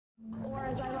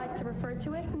I like to refer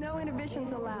to it, no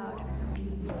inhibitions allowed.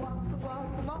 Walk,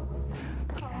 walk, walk,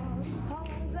 pause,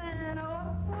 pause, and a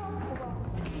walk, walk, walk.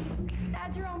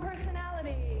 Add your own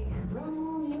personality.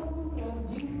 Romeo and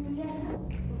Juliet.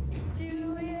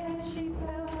 Juliet, she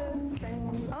felt the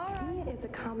same. All right. It's a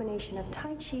combination of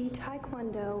Tai Chi,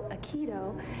 Taekwondo,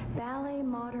 Aikido, ballet,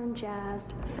 modern jazz,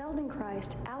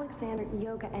 Feldenkrais, Alexander,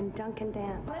 yoga, and Duncan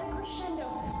dance. Let it crescendo.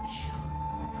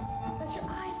 Let your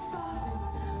eyes soften.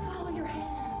 Follow your hands.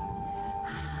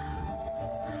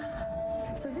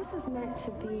 So this is meant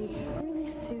to be really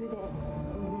soothing,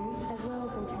 as well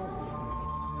as intense.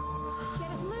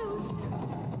 Get it loose.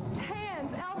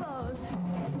 Hands, elbows,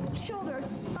 shoulders,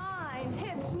 spine,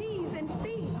 hips, knees, and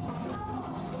feet.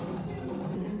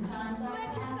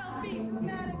 Let yourself be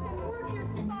dramatic and work your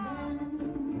spine.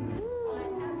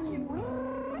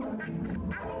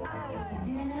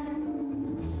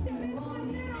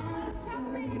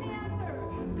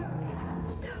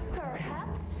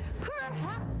 Perhaps,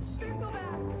 circle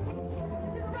back to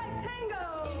the right tango.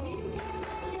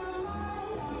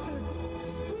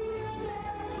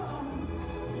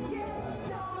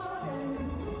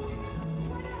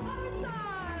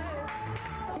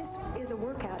 This is a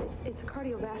workout. It's a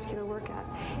cardiovascular workout,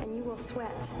 and you will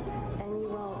sweat, and you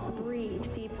will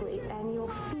breathe deeply, and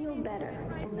you'll feel better,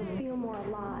 and you'll feel more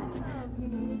alive.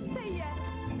 Say yes.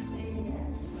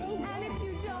 And if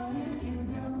you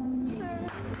don't,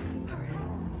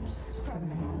 perhaps.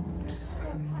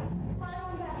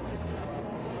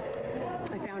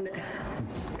 I found it.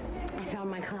 I found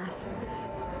my class.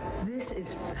 This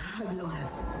is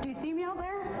fabulous. Do you see me out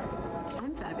there?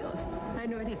 I'm fabulous. I had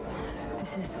no idea.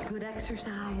 This is good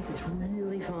exercise. It's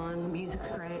really fun. The music's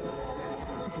great.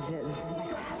 This is it. This is my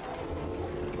class.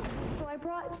 So I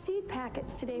brought seed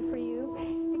packets today for you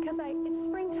because it's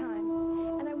springtime,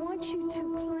 and I want you to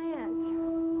plant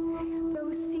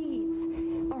those seeds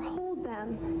or hold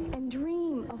them and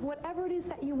dream of whatever it is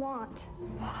that you want.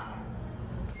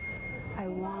 I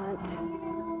want the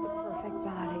perfect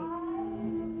body.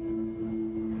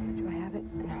 Do I have it?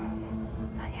 No,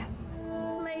 not yet.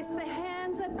 Place the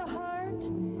hands at the heart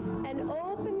and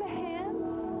open the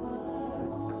hands.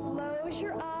 Close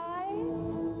your eyes.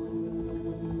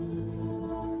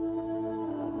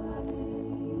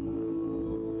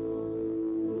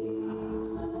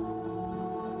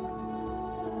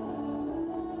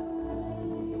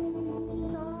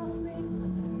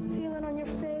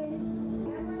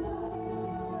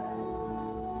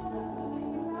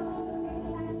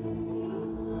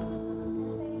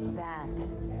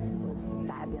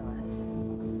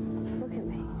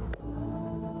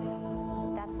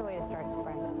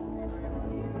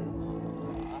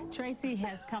 Tracy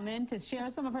has come in to share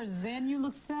some of her zen. You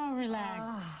look so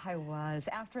relaxed. I was.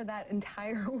 After that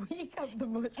entire week of the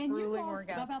most grueling workouts. And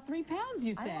you lost about 3 pounds,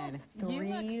 you said. You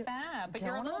look fat, but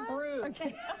you're a little bruised.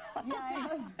 Okay.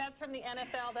 That's from the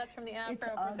NFL, that's from the Afro It's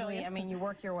ugly. Brazilian. I mean, you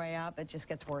work your way up, it just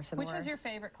gets worse and worse. Which was your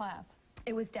favorite class?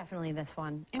 It was definitely this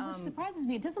one. And which surprises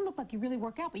me, it doesn't look like you really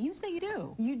work out, but you say you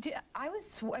do. You do. I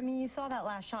mean, you saw that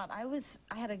last shot. I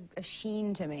had a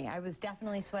sheen to me. I was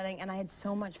definitely sweating, and I had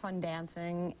so much fun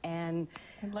dancing. And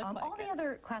all the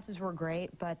other classes were great,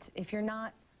 but if you're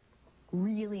not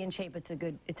really in shape, it's a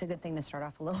good thing to start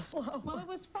off a little slow. Well, it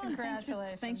was fun.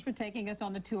 Congratulations. Thanks for taking us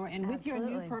on the tour. And with your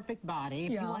new perfect body,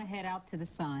 if you want to head out to the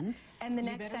sun. And the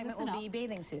next segment will be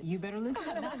bathing suits. You better listen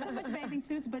up. Not so much bathing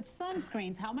suits, but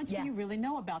sunscreens. How much do you really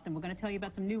know about them? We're going to tell you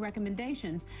about some new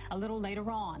recommendations a little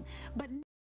later on. But